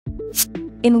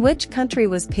In which country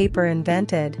was paper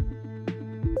invented?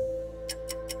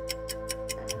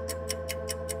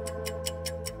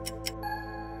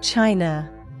 China.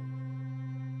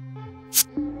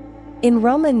 In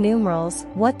Roman numerals,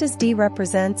 what does D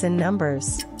represent in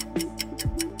numbers?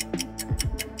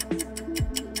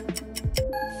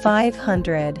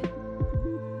 500.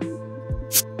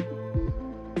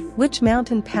 Which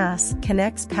mountain pass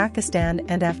connects Pakistan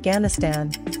and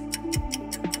Afghanistan?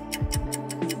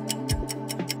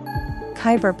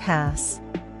 Khyber Pass.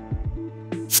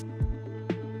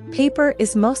 Paper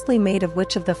is mostly made of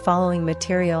which of the following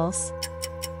materials?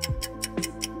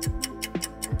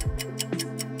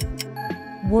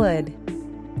 Wood.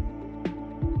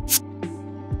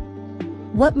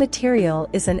 What material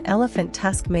is an elephant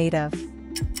tusk made of?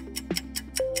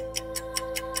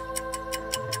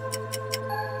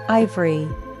 Ivory.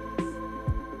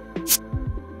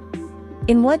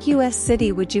 In what U.S.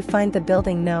 city would you find the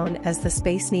building known as the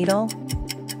Space Needle?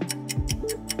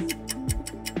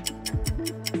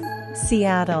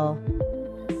 Seattle.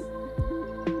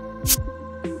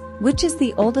 Which is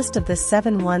the oldest of the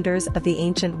 7 wonders of the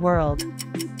ancient world?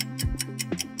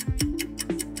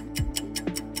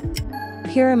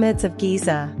 Pyramids of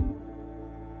Giza.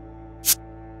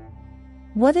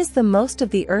 What is the most of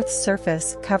the Earth's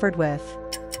surface covered with?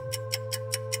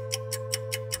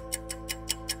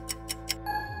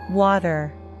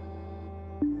 Water.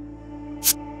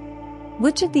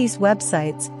 Which of these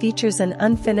websites features an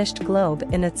unfinished globe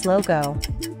in its logo?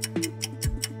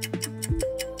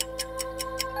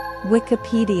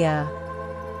 Wikipedia.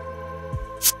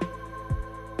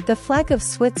 The flag of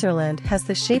Switzerland has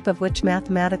the shape of which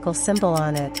mathematical symbol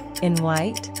on it, in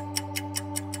white?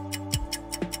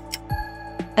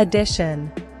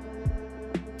 Addition.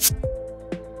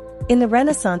 In the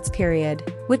Renaissance period,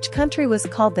 which country was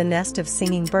called the nest of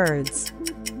singing birds?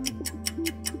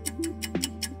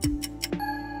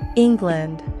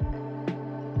 England.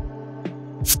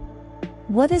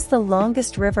 What is the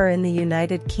longest river in the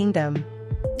United Kingdom?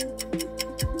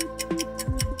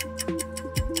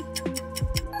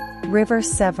 River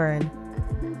Severn.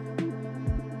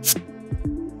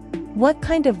 What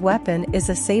kind of weapon is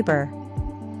a saber?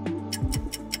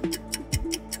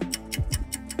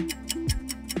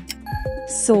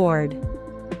 Sword.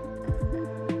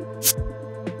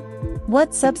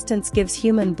 What substance gives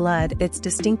human blood its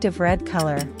distinctive red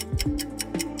color?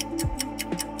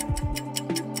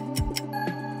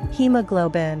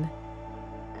 Hemoglobin.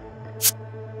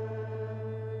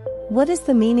 What is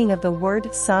the meaning of the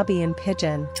word sabi in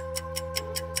Pidgin?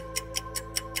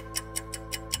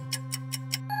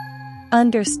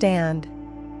 Understand.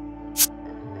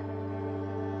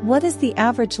 What is the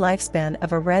average lifespan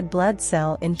of a red blood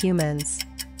cell in humans?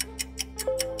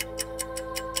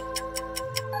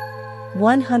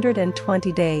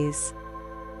 120 days.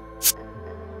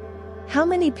 How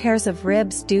many pairs of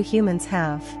ribs do humans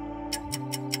have?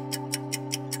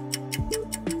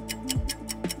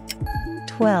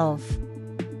 12.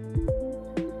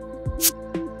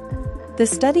 The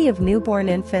study of newborn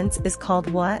infants is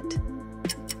called what?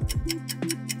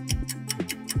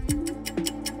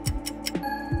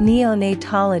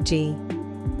 Neonatology.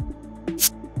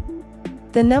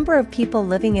 The number of people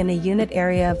living in a unit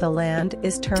area of the land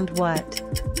is termed what?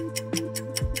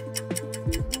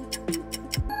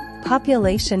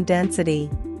 Population density.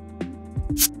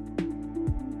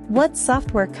 What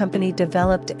software company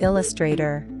developed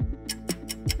Illustrator?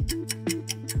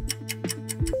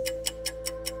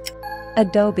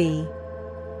 Adobe.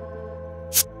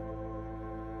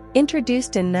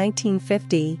 Introduced in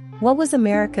 1950, what was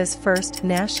America's first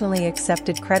nationally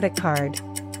accepted credit card?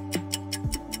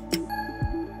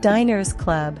 Diners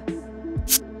Club.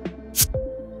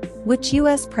 Which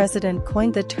U.S. president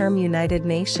coined the term United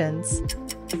Nations?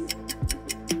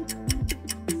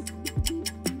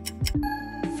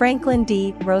 Franklin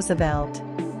D. Roosevelt.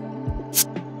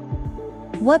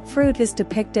 What fruit is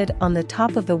depicted on the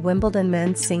top of the Wimbledon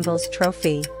men's singles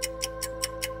trophy?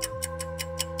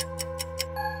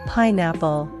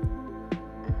 Pineapple.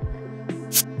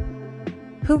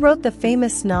 Who wrote the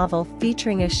famous novel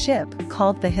featuring a ship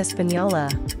called the Hispaniola?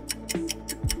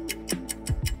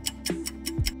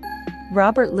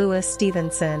 Robert Louis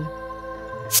Stevenson.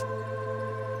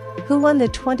 Who won the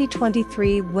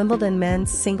 2023 Wimbledon Men's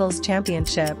Singles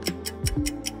Championship?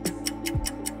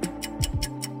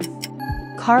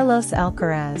 Carlos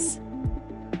Alcaraz.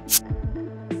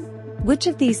 Which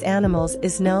of these animals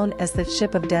is known as the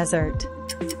ship of desert?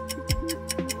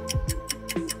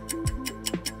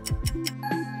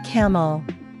 Camel.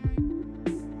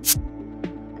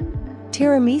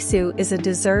 Tiramisu is a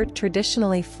dessert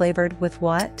traditionally flavored with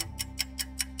what?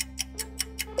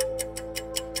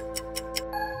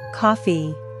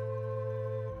 Coffee.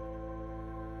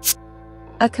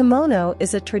 A kimono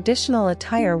is a traditional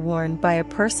attire worn by a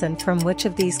person from which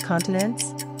of these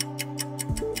continents?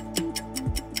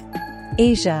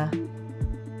 Asia.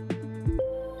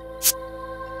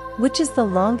 Which is the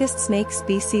longest snake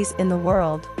species in the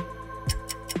world?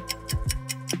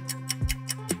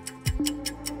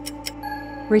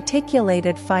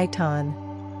 Reticulated phyton.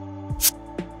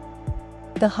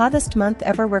 The hottest month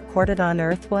ever recorded on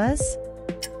Earth was?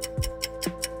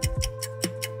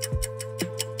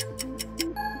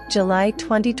 July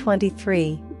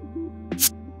 2023.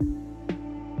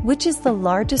 Which is the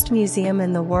largest museum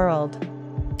in the world?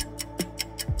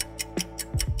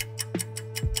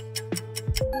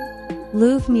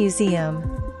 Louvre Museum.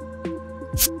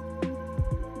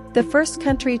 The first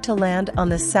country to land on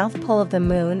the south pole of the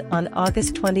moon on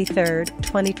August 23,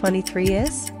 2023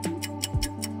 is?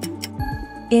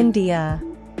 India.